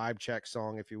vibe check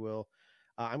song, if you will.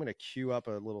 I'm gonna cue up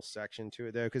a little section to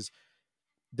it though, because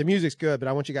the music's good, but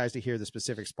I want you guys to hear the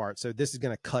specific part. So this is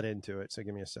going to cut into it. So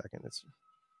give me a second.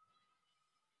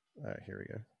 All right, here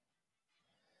we go.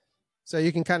 So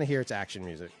you can kind of hear it's action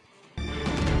music.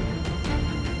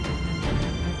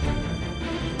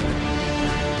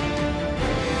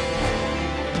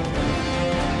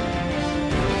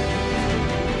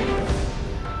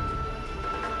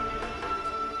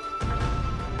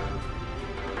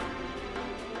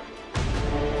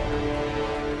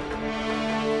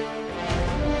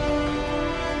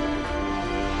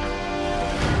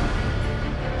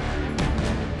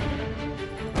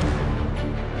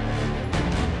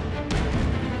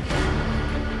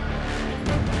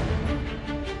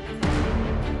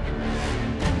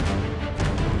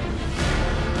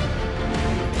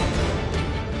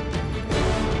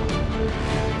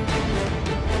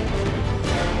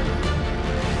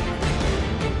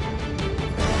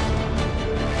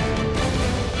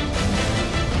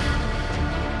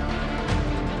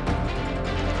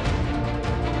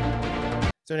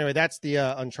 So anyway, that's the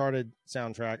Uncharted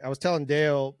soundtrack. I was telling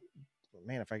Dale,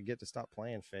 man, if I could get to stop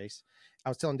playing face. I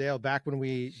was telling Dale back when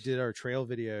we did our trail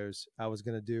videos, I was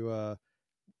going to do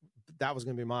that was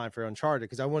going to be mine for Uncharted,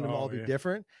 because I wanted them all to be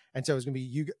different. And so it was going to be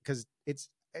you, because it's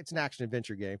an action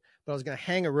adventure game, but I was going to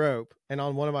hang a rope, and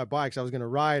on one of my bikes, I was going to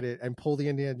ride it and pull the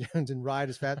Indiana Jones and ride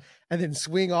as fast, and then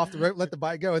swing off the rope, let the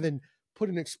bike go, and then put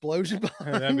an explosion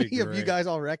behind me of you guys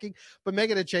all wrecking, but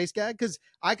make it a chase gag, because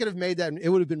I could have made that, and it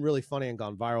would have been really funny and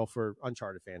gone viral for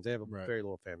Uncharted fans. They have a very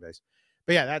little fan base.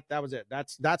 But yeah, that was it.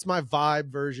 That's my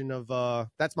vibe version of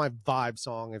that's my vibe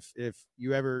song. If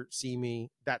you ever see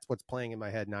me, that's what's playing in my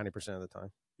head 90% of the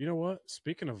time. You know what?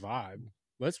 Speaking of vibe,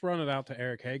 let's run it out to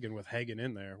Eric Hagan with Hagan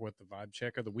in There with the vibe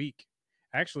check of the week.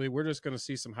 Actually, we're just going to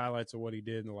see some highlights of what he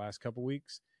did in the last couple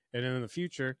weeks, and then in the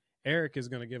future, Eric is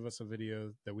going to give us a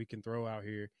video that we can throw out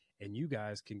here, and you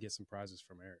guys can get some prizes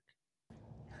from Eric.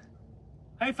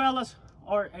 Hey, fellas,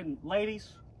 and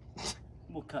ladies,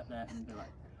 we'll cut that and be like,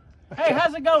 hey,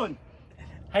 how's it going?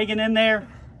 Hagan in there.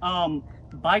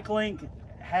 Bike Link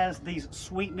has these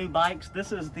sweet new bikes.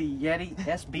 This is the Yeti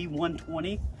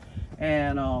SB120,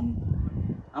 and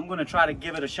I'm going to try to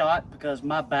give it a shot because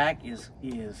my back is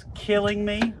killing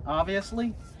me,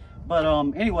 obviously. But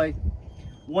anyway,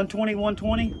 120,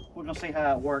 120. We're going to see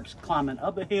how it works climbing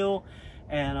up a hill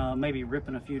and maybe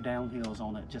ripping a few downhills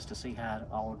on it just to see how it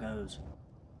all goes.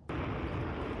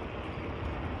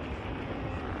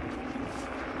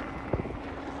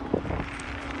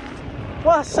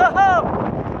 What's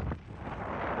up?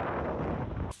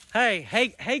 Hey,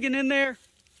 Hagan in there.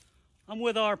 I'm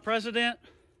with our president.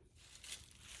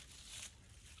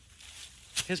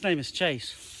 His name is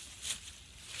Chase.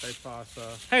 Hey, Pasta.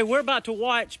 Hey, we're about to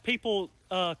watch people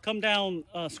come down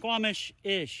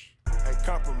Squamish-ish. Ain't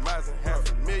compromising,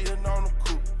 $500,000 on the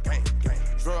coupe. Gang, gang.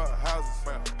 Drug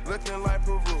houses, looking like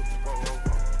Peru.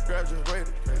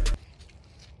 Graduated.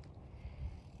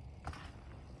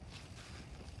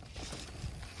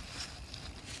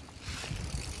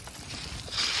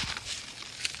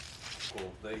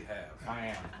 They have. I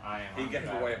am. He gave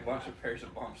away a bunch of pairs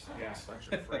of bumps. Yeah, a bunch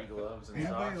of free gloves and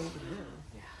stuff.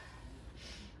 Yeah.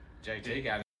 JJ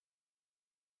got it.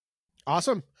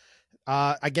 Awesome.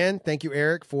 Again, thank you,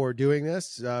 Eric, for doing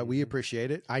this. We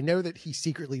appreciate it. I know that he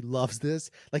secretly loves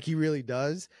this, like he really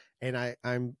does,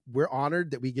 and we're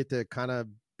honored that we get to kind of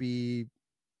be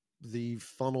the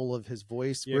funnel of his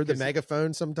voice. Yeah, we're the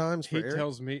megaphone sometimes. For He Eric.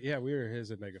 tells me, yeah, we are his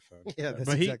megaphone. Yeah, that's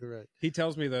but exactly right. He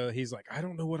tells me though, he's like, I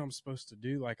don't know what I'm supposed to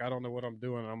do. Like, I don't know what I'm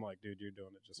doing. And I'm like, dude, you're doing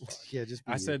it just fine. Yeah, just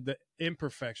be I you. said the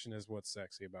imperfection is what's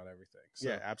sexy about everything. So,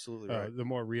 yeah, absolutely right. the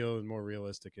more real and more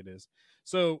realistic it is.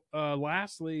 So,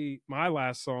 lastly, my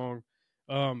last song,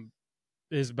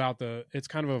 is about it's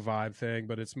kind of a vibe thing,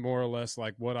 but it's more or less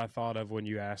like what I thought of when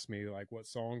you asked me, like what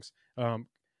songs,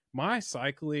 my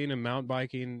cycling and mountain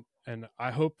biking. And I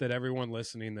hope that everyone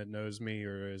listening that knows me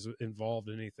or is involved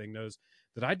in anything knows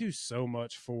that I do so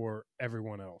much for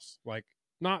everyone else. Like,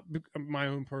 not my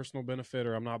own personal benefit,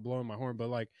 or I'm not blowing my horn, but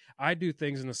like I do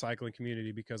things in the cycling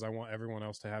community because I want everyone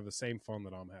else to have the same fun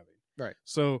that I'm having. Right.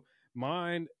 So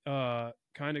mine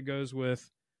kind of goes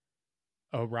with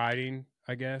riding,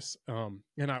 I guess. And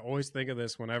I always think of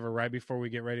this whenever, right before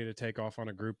we get ready to take off on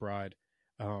a group ride.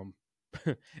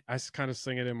 I kind of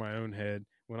sing it in my own head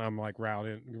when I'm like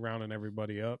rounding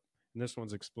everybody up. And this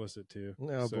one's explicit too.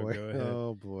 Oh so boy. go ahead.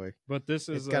 Oh boy. But this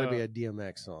is It's got to be a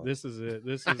DMX song. This is it.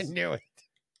 This I is knew it.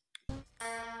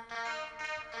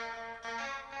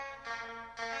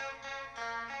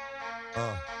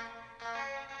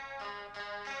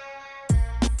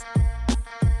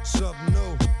 Something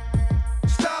new.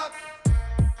 Stop,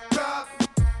 drop,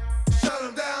 shut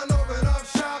them down, open up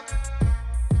shop.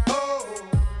 Oh,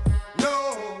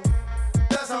 no,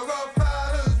 that's how rough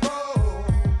riders roll.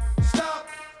 Stop,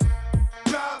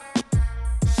 drop,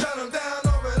 shut them down,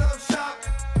 open up shop.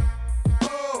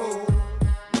 Oh,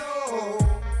 no,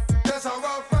 that's how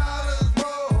rough riders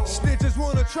roll. Snitches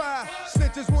wanna try,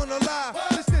 snitches wanna lie,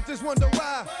 the snitches wonder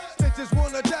why, snitches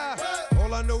wanna die.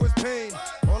 All I know is pain,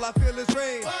 all I feel is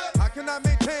rain. How can I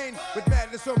maintain with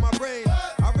madness on my brain?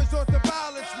 I resort to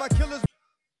violence, my killers.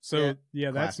 so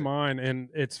yeah, that's classic. mine. And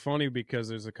it's funny because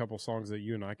there's a couple songs that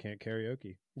you and I can't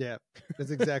karaoke. Yeah,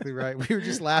 that's exactly right. We were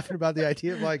just laughing about the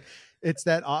idea of like, it's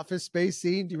that Office Space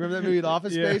scene. Do you remember that movie, The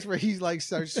Office Yeah. Space, where he's like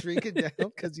starts shrinking down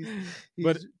because he's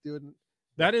But- doing.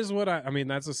 That is what I mean,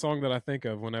 that's a song that I think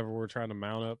of whenever we're trying to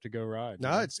mount up to go ride. you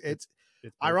No, know? it's perfect.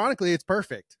 ironically, it's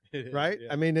perfect, It is, right?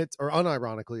 yeah. I mean, or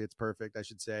unironically, it's perfect, I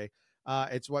should say.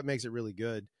 It's what makes it really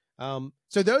good.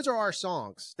 So those are our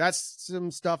songs. That's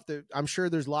some stuff that I'm sure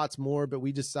there's lots more, but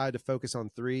we decided to focus on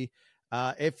 3.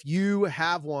 If you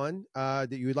have one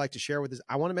that you would like to share with us,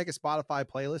 I want to make a Spotify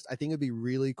playlist. I think it'd be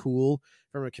really cool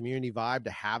from a community vibe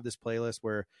to have this playlist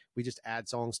where we just add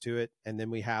songs to it. And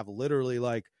then we have literally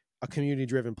like a community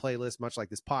driven playlist, much like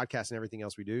this podcast and everything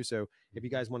else we do. So if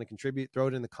you guys want to contribute, throw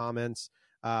it in the comments,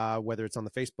 whether it's on the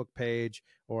Facebook page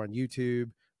or on YouTube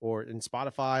or in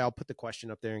Spotify. I'll put the question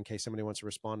up there in case somebody wants to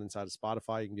respond inside of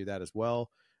Spotify. You can do that as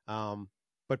well.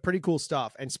 But pretty cool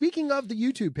stuff. And speaking of the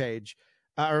YouTube page,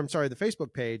 the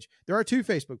Facebook page, there are 2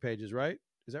 Facebook pages, right?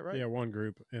 Is that right? Yeah, one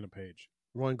group and a page.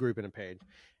 One group and a page.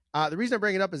 The reason I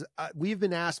bring it up is we've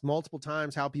been asked multiple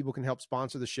times how people can help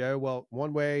sponsor the show. Well,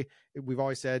 one way we've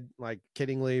always said, like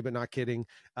kiddingly, but not kidding,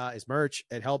 is merch.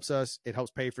 It helps us. It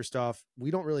helps pay for stuff. We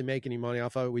don't really make any money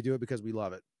off of it. We do it because we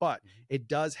love it, but it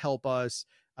does help us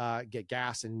get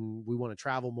gas, and we want to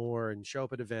travel more and show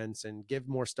up at events and give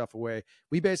more stuff away.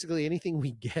 We basically, anything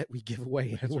we get, we give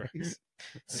away anyways.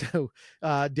 That's So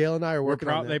Dale and I are working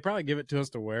on that. They probably give it to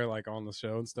us to wear like on the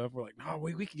show and stuff. We're like, no,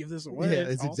 we can give this away. Yeah,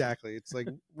 It's it's awesome. exactly. It's like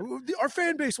our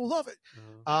fan base will love it.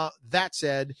 Uh-huh. That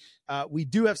said, we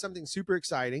do have something super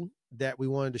exciting that we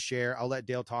wanted to share. I'll let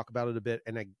Dale talk about it a bit.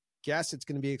 And guess it's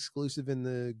going to be exclusive in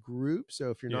the group. So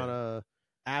if you're not a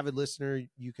avid listener,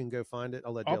 you can go find it.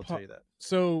 I'll let Dale tell you that.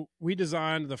 So we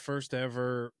designed the first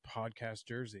ever podcast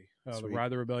jersey, the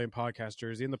Ride the Rebellion podcast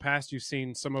jersey. In the past, you've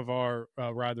seen some of our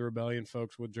Ride the Rebellion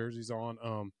folks with jerseys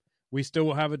on. We still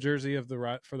will have a jersey of the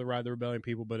Ride the Rebellion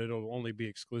people, but it'll only be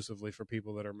exclusively for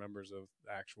people that are members of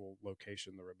the actual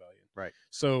location, the Rebellion. Right.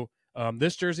 So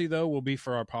this jersey, though, will be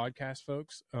for our podcast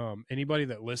folks. Anybody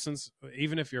that listens,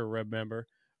 even if you're a Reb member,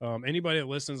 anybody that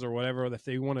listens or whatever, if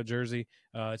they want a jersey,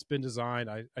 it's been designed.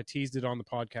 I teased it on the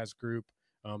podcast group.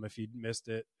 If you missed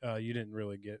it, you didn't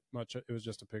really get much. It was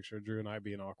just a picture of Drew and I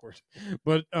being awkward.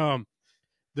 But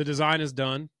the design is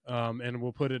done, and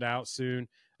we'll put it out soon.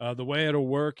 The way it'll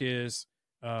work is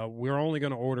we're only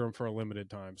going to order them for a limited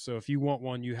time. So if you want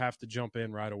one, you have to jump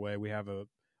in right away. We have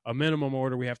a minimum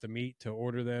order we have to meet to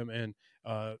order them, and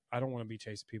I don't want to be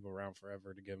chasing people around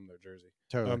forever to get them their jersey.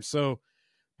 Totally. So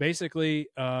basically,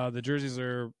 the jerseys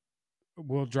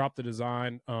we'll drop the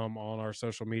design on our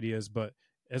social medias, but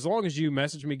as long as you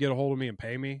message me, get a hold of me, and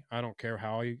pay me, I don't care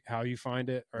how you find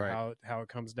it or how it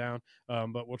comes down.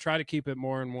 But we'll try to keep it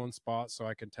more in one spot so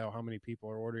I can tell how many people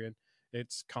are ordering.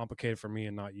 It's complicated for me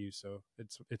and not you, so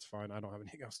it's fine. I don't have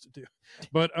anything else to do.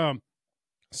 But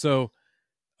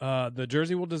the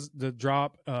jersey will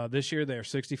drop this year. They're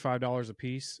 $65 a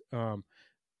piece.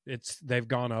 They've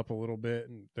gone up a little bit,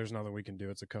 and there's nothing we can do.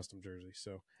 It's a custom jersey.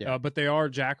 So, but they are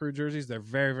Jackaroo jerseys. They're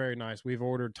very, very nice. We've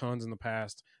ordered tons in the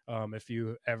past. If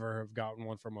you ever have gotten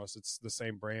one from us, it's the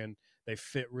same brand. They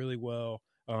fit really well.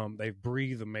 They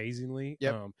breathe amazingly.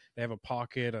 Yep. They have a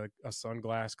pocket, a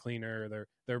sunglass cleaner.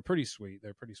 They're pretty sweet.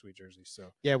 They're pretty sweet jerseys.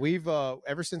 So yeah, we've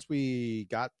ever since we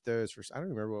got those I don't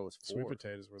remember what it was for.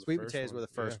 Sweet potatoes were the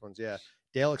first ones. Yeah.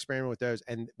 Dale experimented with those,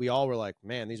 and we all were like,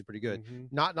 man, these are pretty good.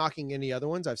 Mm-hmm. Not knocking any other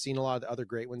ones. I've seen a lot of the other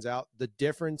great ones out. The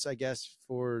difference, I guess,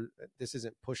 for this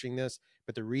isn't pushing this,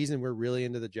 but the reason we're really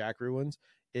into the Jackaroo ones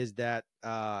is that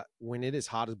when it is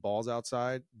hot as balls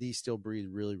outside, these still breathe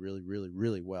really, really, really,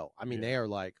 really well. I mean, they are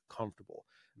like comfortable.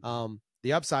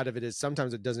 The upside of it is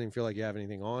sometimes it doesn't even feel like you have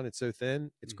anything on. It's so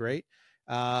thin. It's great.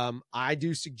 I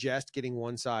do suggest getting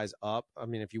one size up. I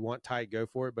mean, if you want tight, go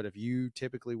for it. But if you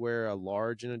typically wear a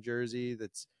large in a jersey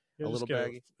that's a little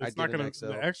baggy, it's not going to.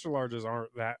 The extra larges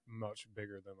aren't that much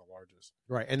bigger than the largest,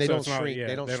 right? And they don't shrink.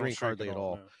 They don't shrink hardly at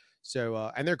all. No.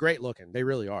 So, and they're great looking. They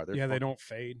really are. They don't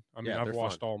fade. I mean, I've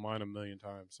washed all mine a million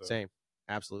times. So. Same.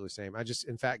 Absolutely same. I just,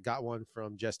 in fact, got one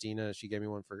from Justina. She gave me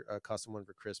one for a custom one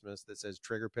for Christmas that says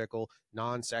Trigger Pickle,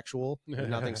 non-sexual,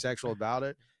 nothing sexual about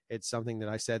it. It's something that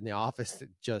I said in the office that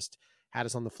just had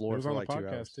us on the floor for like 2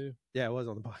 hours. Too. Yeah, it was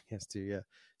on the podcast too. Yeah.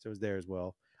 So it was there as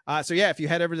well. So yeah, if you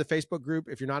head over to the Facebook group,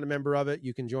 if you're not a member of it,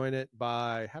 you can join it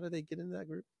by, how do they get into that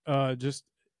group?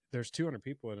 There's 200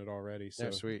 people in it already.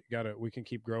 So sweet. We can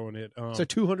keep growing it. So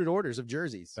 200 orders of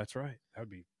jerseys. That's right. That'd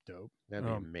be dope. That'd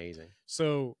be amazing.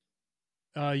 So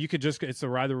you could it's the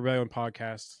Ride the Rebellion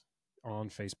podcast on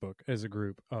Facebook as a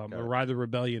group. The Ride the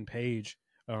Rebellion page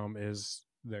is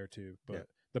there too. But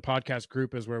the podcast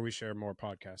group is where we share more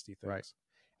podcasty things. Right.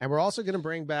 And we're also going to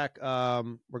bring back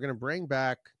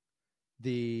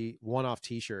the one-off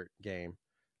T-shirt game.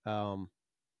 Do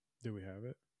we have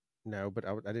it? No, but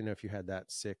I didn't know if you had that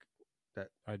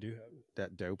I do have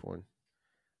that dope one.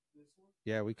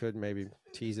 Yeah, we could maybe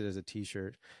tease it as a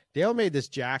T-shirt. Dale made this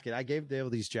jacket. I gave Dale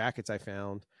these jackets I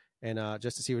found, and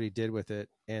just to see what he did with it.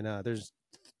 And there's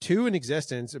 2 in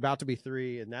existence, about to be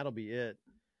 3, and that'll be it.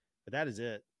 But that is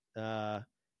it.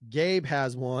 Gabe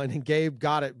has one, and Gabe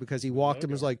got it because he walked him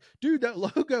and was like, dude, that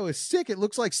logo is sick. It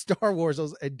looks like Star Wars.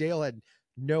 And Dale had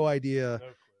no idea.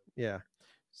 Yeah.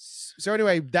 So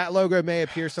anyway, that logo may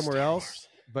appear somewhere else,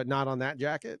 but not on that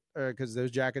jacket because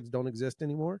those jackets don't exist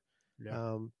anymore.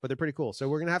 Yeah. But they're pretty cool. So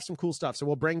we're going to have some cool stuff. So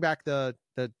we'll bring back the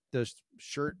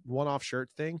shirt, one-off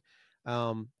shirt thing.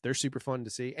 They're super fun to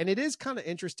see. And it is kind of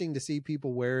interesting to see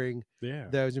people wearing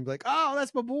those and be like, oh,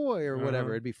 that's my boy or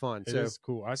whatever. It'd be fun. It is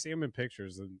cool. I see them in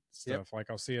pictures and stuff. Yep. Like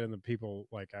I'll see it in the people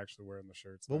like actually wearing the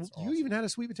shirts. Well, you even had a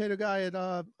sweet potato guy at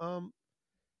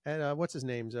what's his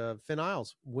name's Finn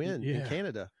Isles win in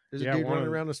Canada. There's a dude running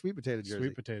around a sweet potato jersey.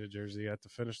 Sweet potato jersey at the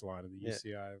finish line of the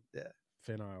UCI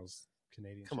Finn Isles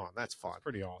Canadian. Come on, that's fun. It's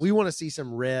pretty awesome. We want to see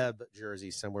some Reb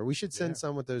jerseys somewhere. We should send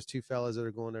some with those 2 fellas that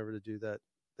are going over to do the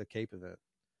Cape event.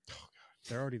 Oh God,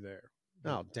 they're already there.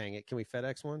 Oh dang it! Can we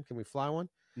FedEx one? Can we fly one?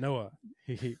 Noah.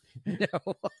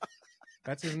 No.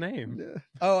 That's his name.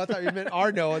 Oh, I thought you meant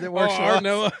our Noah that works for our us.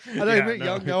 Noah. I thought you meant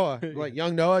young Noah. Like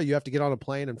young Noah, you have to get on a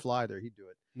plane and fly there. He'd do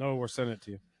it. No, we're sending it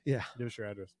to you. Yeah. Give us your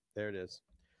address. There it is.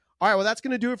 All right. Well, that's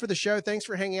going to do it for the show. Thanks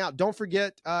for hanging out. Don't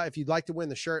forget, if you'd like to win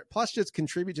the shirt, plus just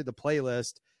contribute to the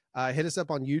playlist, Hit us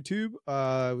up on YouTube.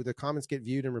 The comments get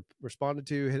viewed and responded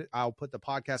to. I'll put the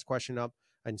podcast question up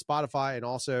on Spotify and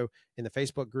also in the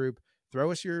Facebook group.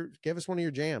 Give us one of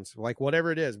your jams, like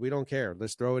whatever it is. We don't care.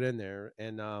 Let's throw it in there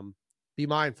and be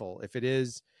mindful. If it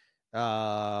is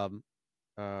that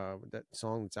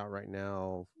song that's out right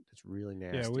now, it's really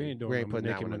nasty. Yeah, we ain't putting that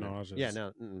Nicki one in there. Minaj's. Yeah,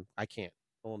 no, I can't.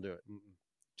 I won't do it.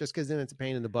 Just because then it's a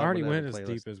pain in the butt. I already when went I have a as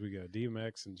playlist. deep as we go.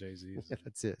 DMX and Jay-Z.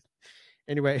 That's it.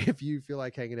 Anyway, if you feel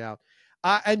like hanging out,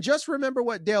 and just remember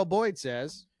what Dale Boyd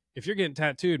says. If you're getting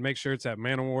tattooed, make sure it's that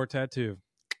Man of War tattoo.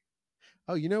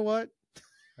 Oh, you know what?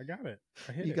 I got it.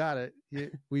 I hit You it. got it.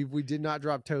 We did not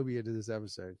drop Toby into this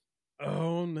episode.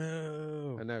 Oh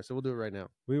no! I know, so we'll do it right now.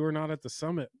 We were not at the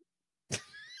summit.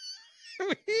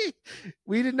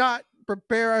 we did not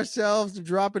prepare ourselves to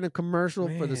drop in a commercial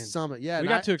for the Man. summit. Yeah, We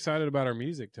got too excited about our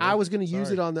music. Too. I was going to use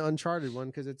Sorry. it on the Uncharted one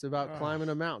because it's about Oh. climbing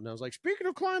a mountain. I was like, speaking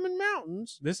of climbing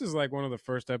mountains, This is like one of the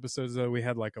first episodes though. We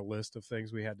had like a list of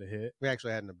things we had to hit. we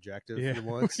actually had an objective Yeah, for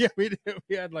once. yeah, we did.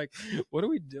 We had like, what do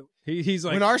we do? He's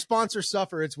like, when our sponsors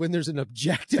suffer, it's when there's an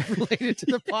objective related to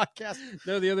the podcast.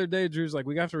 no. The other day, Drew's like,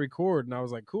 we got to record, and I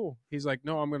was like, cool. He's like,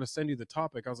 no, I'm going to send you the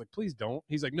topic. I was like, please don't.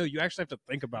 He's like, no, you actually have to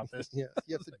think about this. Yeah,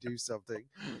 you have to do something.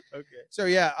 Okay. So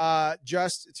yeah,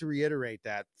 just to reiterate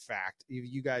that fact,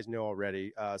 you guys know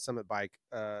already, Summit Bike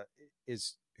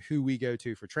is who we go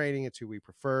to for training. It's who we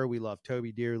prefer. We love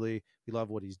Toby dearly. We love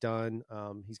what he's done.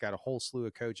 He's got a whole slew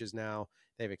of coaches now.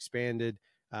 They've expanded.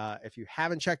 If you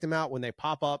haven't checked them out when they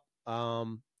pop up,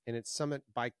 and it's Summit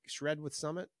Bike Shred with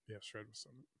Summit. Yeah, Shred with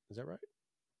Summit. Is that right?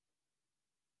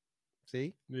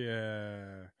 See,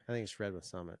 Yeah. I think it's Shred with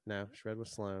Summit. No, Shred with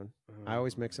Sloan. I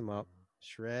always mix them up.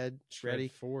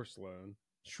 Shreddy. for Sloan.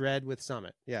 Shred with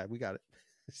Summit. Yeah, we got it.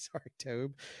 Sorry,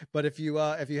 Tobe. But if you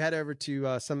head over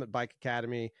to Summit Bike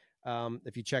Academy,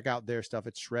 if you check out their stuff,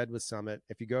 it's Shred with Summit.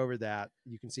 If you go over that,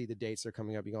 you can see the dates that are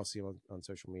coming up. You can also see them on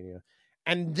social media.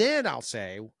 And then I'll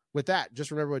say, with that,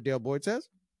 just remember what Dale Boyd says.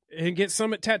 And get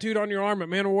Summit tattooed on your arm at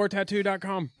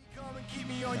manofwartattoo.com. Come and keep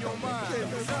me on your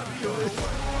mind.